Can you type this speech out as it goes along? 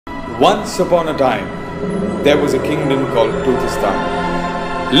Once upon a time, there was a kingdom called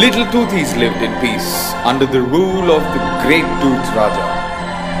Toothistan. Little Toothies lived in peace under the rule of the great Tooth Raja.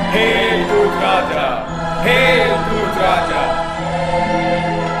 Hail Tooth Raja! Hail Tooth Raja!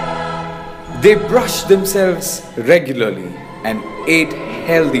 They brushed themselves regularly and ate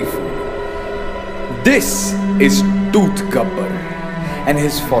healthy food. This is Tooth Gabbar and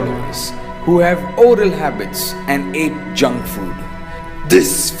his followers, who have oral habits and ate junk food.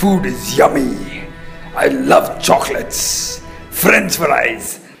 This food is yummy. I love chocolates, French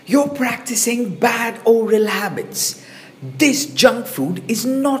fries. You're practicing bad oral habits. This junk food is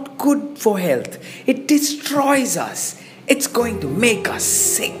not good for health. It destroys us. It's going to make us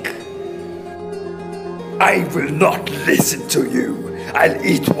sick. I will not listen to you. I'll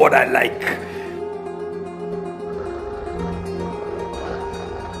eat what I like.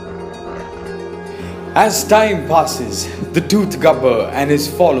 As time passes, the Tooth Gabbar and his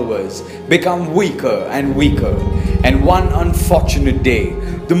followers become weaker and weaker, and one unfortunate day,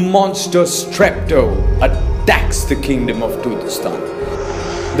 the monster Strepto attacks the kingdom of Toothistan.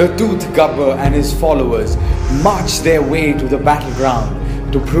 The Tooth Gabbar and his followers march their way to the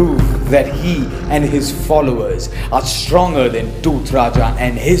battleground to prove that he and his followers are stronger than Tooth Raja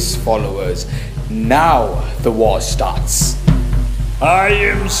and his followers. Now the war starts. I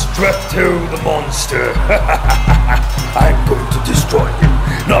am Strepto the monster. I'm going to destroy you.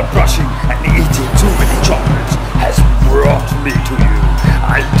 Not brushing and eating too many chocolates has brought me to you.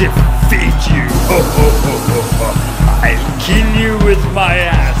 I'll defeat you. I'll kill you with my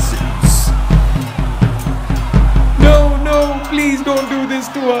acids. No, please don't do this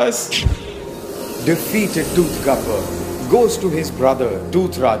to us. Defeated Tooth Gabbar goes to his brother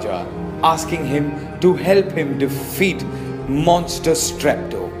Tooth Raja, asking him to help him defeat Monster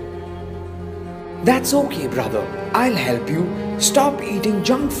Strepto. That's okay, brother. I'll help you. Stop eating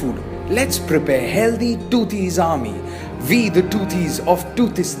junk food. Let's prepare healthy Toothies army. We, the Toothies of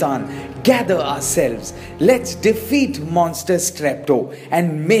Toothistan, gather ourselves. Let's defeat Monster Strepto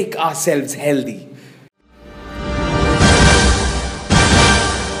and make ourselves healthy.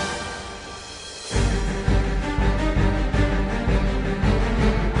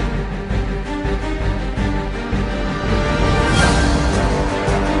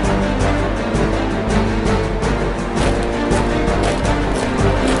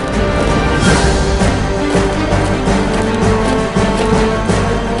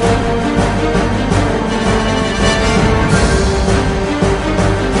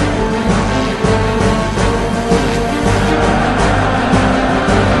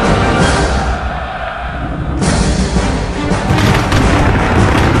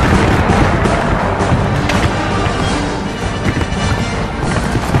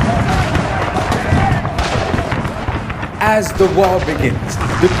 As the war begins,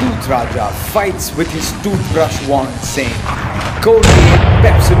 the Tooth Raja fights with his toothbrush wand, saying, "Colgate,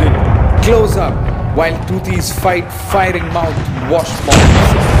 Pepsodent, close up," while Toothies fight firing mouth wash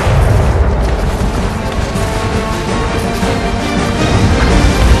bombs.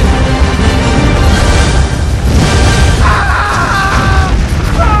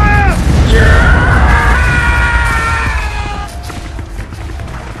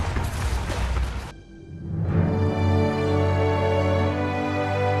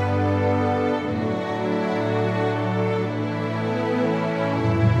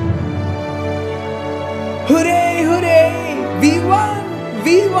 Hooray, hooray! We won!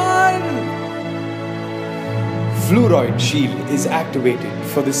 We won! Fluoroid shield is activated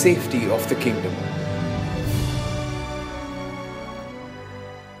for the safety of the kingdom.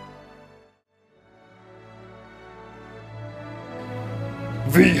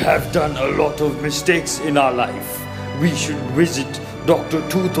 We have done a lot of mistakes in our life. We should visit Dr.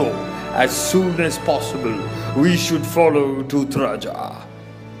 Tootho as soon as possible. We should follow Tooth Raja.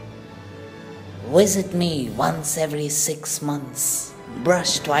 Visit me once every 6 months.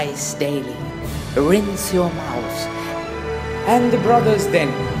 Brush twice daily. Rinse your mouth. And the brothers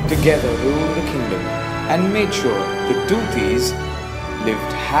then together ruled the kingdom and made sure the Toothies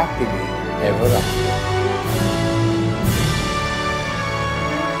lived happily ever after.